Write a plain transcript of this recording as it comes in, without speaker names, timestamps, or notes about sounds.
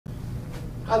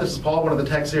Hi, this is Paul, one of the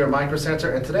techs here at Micro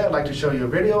Center, and today I'd like to show you a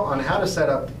video on how to set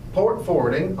up port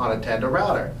forwarding on a Tenda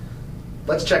router.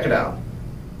 Let's check it out.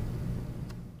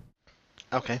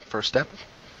 Okay, first step,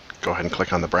 go ahead and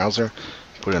click on the browser,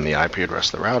 put in the IP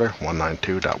address of the router,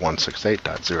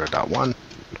 192.168.0.1.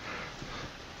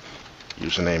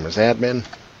 Username is admin,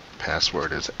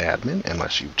 password is admin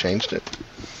unless you've changed it.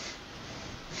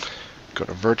 Go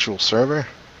to virtual server,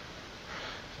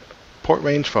 port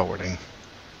range forwarding.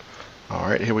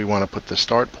 Alright, here we want to put the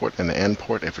start port and the end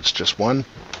port. If it's just one,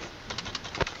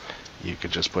 you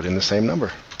could just put in the same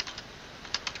number.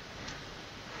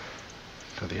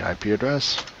 To the IP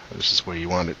address, this is where you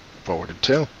want it forwarded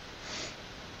to.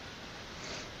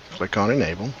 Click on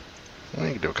enable, and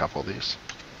you can do a couple of these.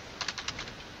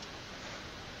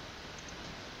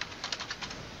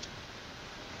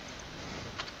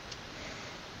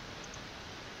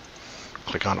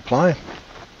 Click on apply.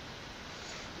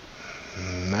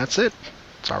 And that's it.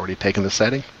 It's already taken the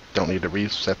setting. Don't need to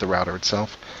reset the router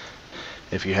itself.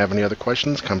 If you have any other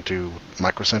questions, come to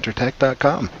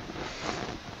microcentertech.com.